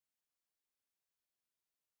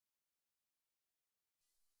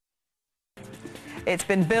It's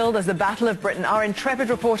been billed as the Battle of Britain. Our intrepid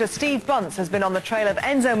reporter Steve Bunce has been on the trail of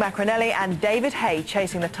Enzo Maccarinelli and David Haye,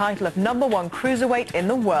 chasing the title of #1 cruiserweight in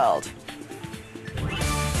the world.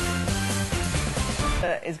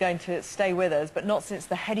 Is going to stay with us, but not since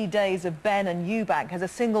the heady days of Ben and Eubank has a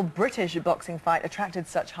single British boxing fight attracted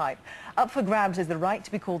such hype. Up for grabs is the right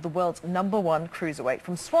to be called the world's #1 cruiserweight.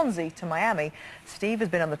 From Swansea to Miami, Steve has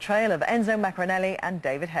been on the trail of Enzo Maccarinelli and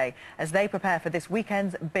David Haye as they prepare for this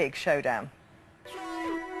weekend's big showdown.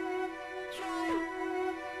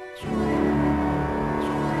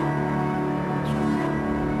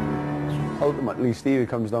 Ultimately, Steve, it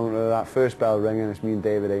comes down to that first bell ringing, it's me and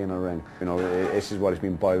David Haye in a ring. You know, this is what it's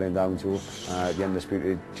been boiling down to, the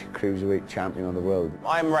undisputed cruiserweight champion of the world.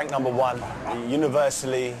 I'm ranked #1,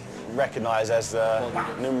 universally recognised as the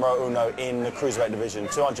numero uno in the cruiserweight division.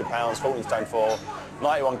 200 pounds, 14 stone 4,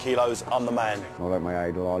 91 kilos, I'm the man. You know, like my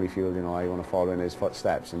idol, Holyfield, you know, I want to follow in his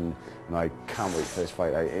footsteps, and you know, I can't wait for this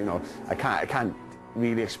fight. I can't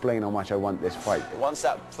really explain how much I want this fight. Once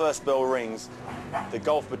that first bell rings, the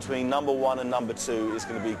gulf between #1 and #2 is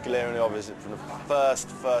going to be glaringly obvious from the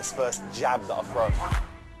first jab that I throw.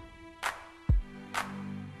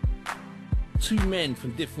 Two men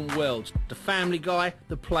from different worlds, the family guy,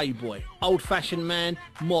 the playboy, old-fashioned man,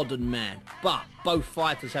 modern man, but both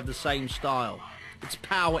fighters have the same style. It's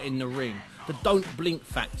power in the ring, the don't blink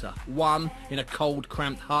factor, one in a cold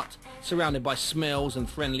cramped hut surrounded by smells and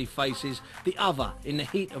friendly faces, the other in the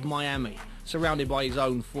heat of Miami surrounded by his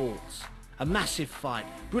own thoughts. A massive fight,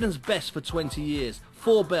 Britain's best for 20 years,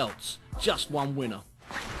 4 belts, just one winner.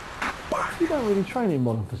 You don't really train in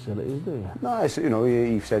modern facilities, do you? No, you know,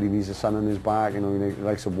 he said he needs the sun on his back, you know, he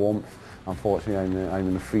likes the warmth. Unfortunately, I'm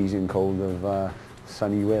in the freezing cold of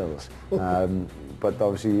sunny Wales. But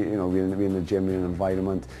obviously, you know, we're in the gym, in an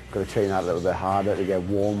environment, got to train that a little bit harder to get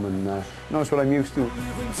warm, and you know, it's what I'm used to.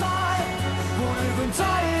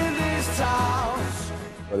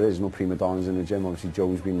 But there's no prima donnas in the gym. Obviously,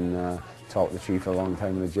 Joe's been top of the tree for a long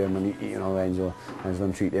time in the gym, and you know, Enzo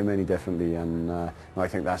don't treat him any differently, and you know, I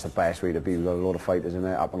think that's the best way to be. We've got a lot of fighters in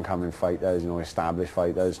there, up-and-coming fighters, you know, established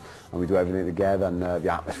fighters, and we do everything together, and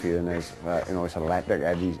the atmosphere in there is, you know, it's electric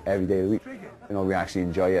every day of the week. You know, we actually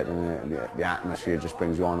enjoy it, and the atmosphere just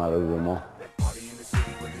brings you on a little bit more.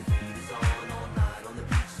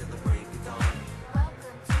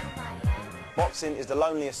 Boxing is the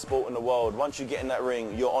loneliest sport in the world. Once you get in that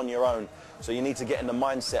ring, you're on your own. So you need to get in the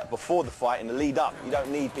mindset before the fight and the lead up. You don't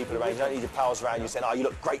need people around, you don't need your pals around you saying, oh, you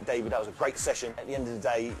look great, David, that was a great session. At the end of the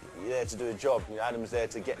day, you're there to do a job. You know, Adam's there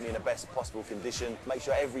to get me in the best possible condition, make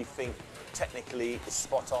sure everything technically is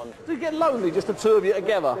spot on. Do you get lonely, just the two of you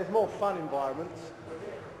together? There's more fun environments.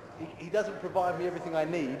 He doesn't provide me everything I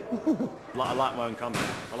need. I like my own company.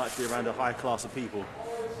 I like to be around a high class of people.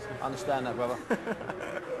 I understand that, brother.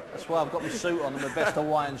 That's why I've got my suit on and my best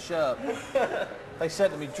Hawaiian shirt. They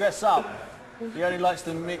said to me, dress up. He only likes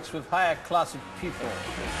to mix with higher class of people.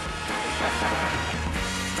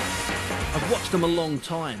 I've watched them a long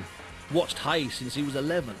time. Watched Haye since he was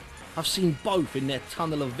 11. I've seen both in their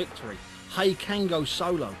tunnel of victory. Haye can go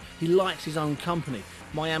solo. He likes his own company.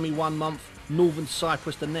 Miami 1 month, Northern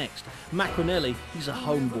Cyprus the next. Maccarinelli, he's a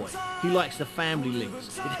homeboy. He likes the family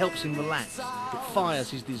links. It helps him relax. It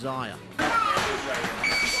fires his desire.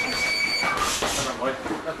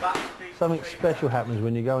 Something special happens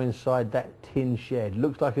when you go inside that tin shed.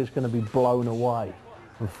 Looks like it's going to be blown away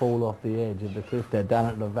and fall off the edge of the cliff there down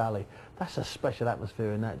at the valley. That's a special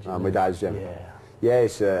atmosphere in that gym. My dad's gym. Yeah. Yeah,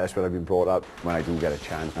 that's what I've been brought up. When I do get a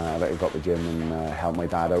chance, I like to go up the gym and help my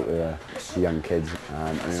dad out with the young kids,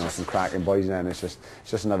 and you know, some cracking boys in there, and it's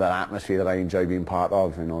just another atmosphere that I enjoy being part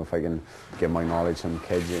of. You know, if I can give my knowledge to some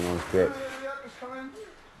kids, you know, it's great.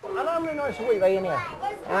 How many nights a week are they in here?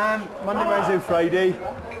 Monday, Wednesday and Friday,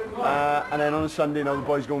 and then on a Sunday, you know, the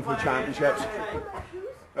boys going for the championships.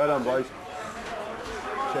 Well done, boys.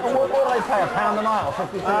 And what do they pay, £1 a night or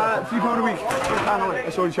 £50? £3 a week. £3 a week.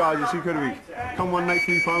 That's all he charges, £3 a week. Come one night,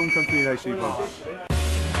 £3, come 3 nights, £3.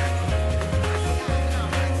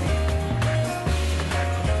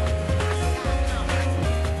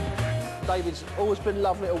 David's always been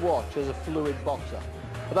lovely to watch as a fluid boxer.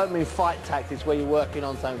 I don't mean fight tactics where you're working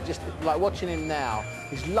on something, just like watching him now,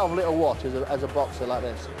 he's lovely to watch as a boxer like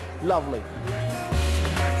this. Lovely.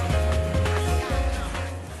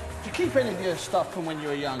 Do you keep any of your stuff from when you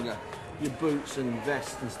were younger? Your boots and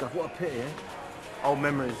vests and stuff? What a pity, eh? Old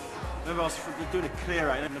memories. Remember I was doing a clear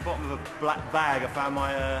out, and in the bottom of a black bag I found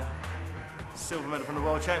my silver medal from the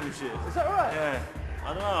World Championship. Is that right? Yeah.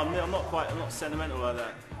 I don't know, I'm not sentimental like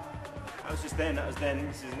that. That was just then,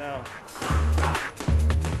 this is now.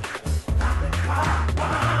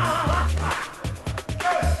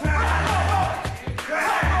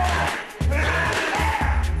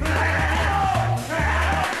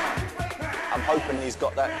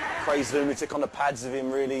 crazy lunatic on the pads of him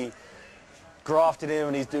really grafted him,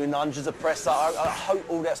 and he's doing hundreds of press ups. I hope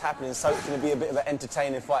all that's happening so it's going to be a bit of an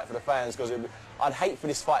entertaining fight for the fans, because I'd hate for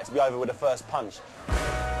this fight to be over with the first punch.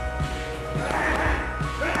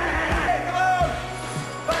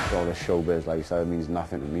 All this showbiz lifestyle means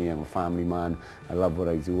nothing to me. I'm a family man. I love what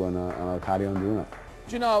I do, and I'll carry on doing it.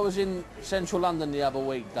 Do you know, I was in central London the other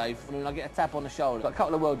week, Dave, and I get a tap on the shoulder. A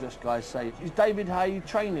couple of well-dressed guys say, "Is David Haye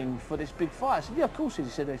training for this big fight?" I said, "Yeah, of course he is."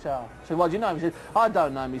 He said, "Oh." I said, "Why do you know him?" He said, "I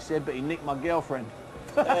don't know him," he said, "but he nicked my girlfriend."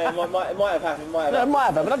 Yeah, it might have happened, It might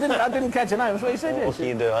have happened, but I didn't catch a name. That's what he said. What can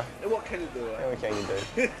you do, huh? What can you do? What can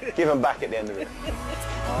you do? Give him back at the end of it.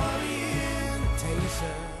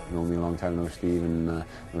 You know me a long time now, Steve, and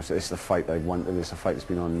it's the fight that I wanted. It's a fight that's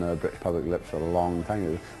been on British public lips for a long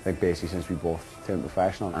time. I think basically since we both turned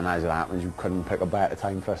professional. And as it happens, you couldn't pick a better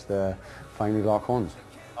time for us to finally lock horns.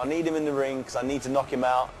 I need him in the ring because I need to knock him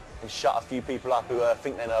out and shut a few people up who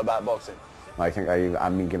think they know about boxing. I think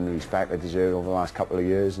I've been given the respect I deserve over the last couple of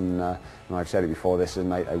years, and I've said it before, this is a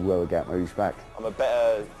night I will get my respect. I'm a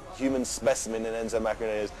better human specimen than Enzo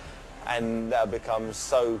Maccarinelli is, and that becomes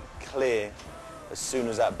so clear as soon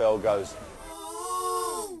as that bell goes.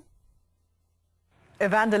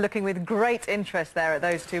 Evander looking with great interest there at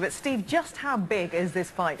those two. But Steve, just how big is this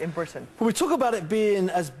fight in Britain? Well, we talk about it being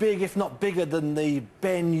as big, if not bigger, than the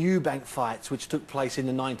Ben Eubank fights, which took place in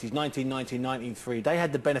the 90s, 1990, 1993. They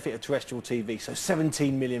had the benefit of terrestrial TV, so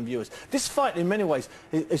 17 million viewers. This fight, in many ways,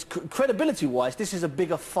 credibility-wise, this is a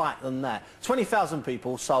bigger fight than that. 20,000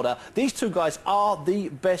 people sold out. These two guys are the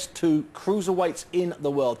best two cruiserweights in the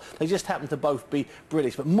world. They just happen to both be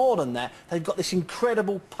British. But more than that, they've got this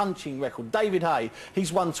incredible punching record. David Haye,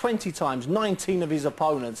 he's won 20 times. 19 of his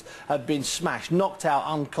opponents have been smashed, knocked out,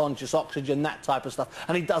 unconscious, oxygen, that type of stuff,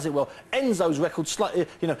 and he does it well. Enzo's record slightly,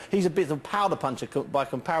 you know, he's a bit of a powder puncher by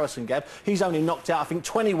comparison, Gab. He's only knocked out, I think,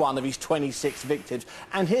 21 of his 26 victims.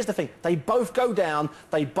 And here's the thing, they both go down,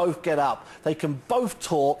 they both get up. They can both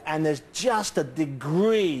talk, and there's just a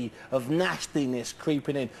degree of nastiness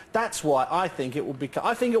creeping in. That's why I think it will become,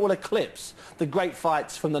 I think it will eclipse the great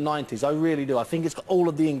fights from the 90s. I really do. I think it's got all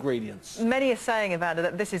of the ingredients. Many are saying, Evander,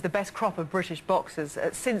 that this is the best crop of British boxers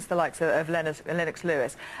since the likes of Lennox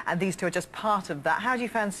Lewis, and these two are just part of that. How do you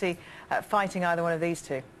fancy fighting either one of these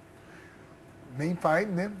two? Me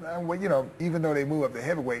fighting them? Well, you know, even though they move up to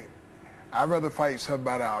heavyweight, I'd rather fight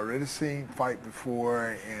somebody I already seen fight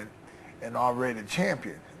before and already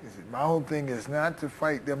champion. My whole thing is not to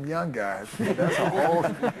fight them young guys. That's a whole...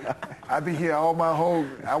 I'd be here all my whole...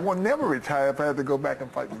 I would never retire if I had to go back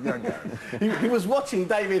and fight the young guys. He was watching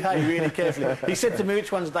David Haye really carefully. He said to me,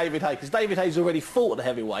 which one's David Haye? Because David Haye's already fought at the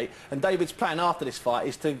heavyweight, and David's plan after this fight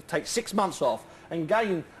is to take 6 months off and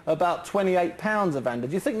gain about 28 pounds, Evander.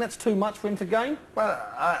 Do you think that's too much for him to gain? Well,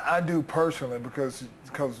 I do personally, because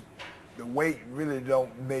the weight really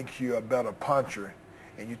don't make you a better puncher.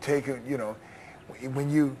 And you take it, you know,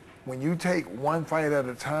 when you take one fight at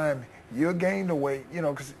a time, you'll gain the weight, you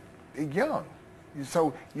know, because you're young.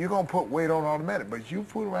 So you're going to put weight on automatic. But you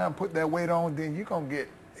fool around, put that weight on, then you're going to get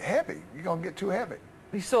heavy. You're going to get too heavy.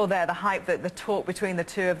 You saw there the hype, the talk between the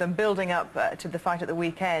two of them building up to the fight at the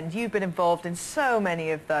weekend. You've been involved in so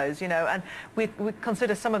many of those, you know, and we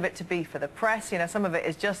consider some of it to be for the press, you know, some of it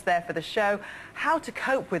is just there for the show. How to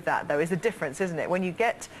cope with that, though, is the difference, isn't it? When you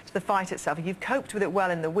get to the fight itself, if you've coped with it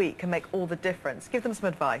well in the week, can make all the difference. Give them some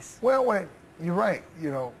advice. Well, you're right,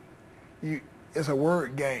 you know, it's a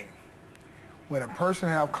word game. When a person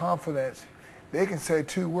has confidence, they can say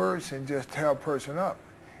 2 words and just tear a person up.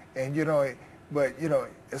 And, you know, but, you know,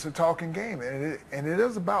 it's a talking game, and it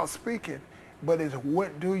is about speaking, but it's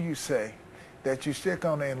what do you say that you stick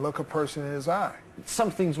on there and look a person in his eye.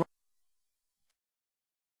 Something's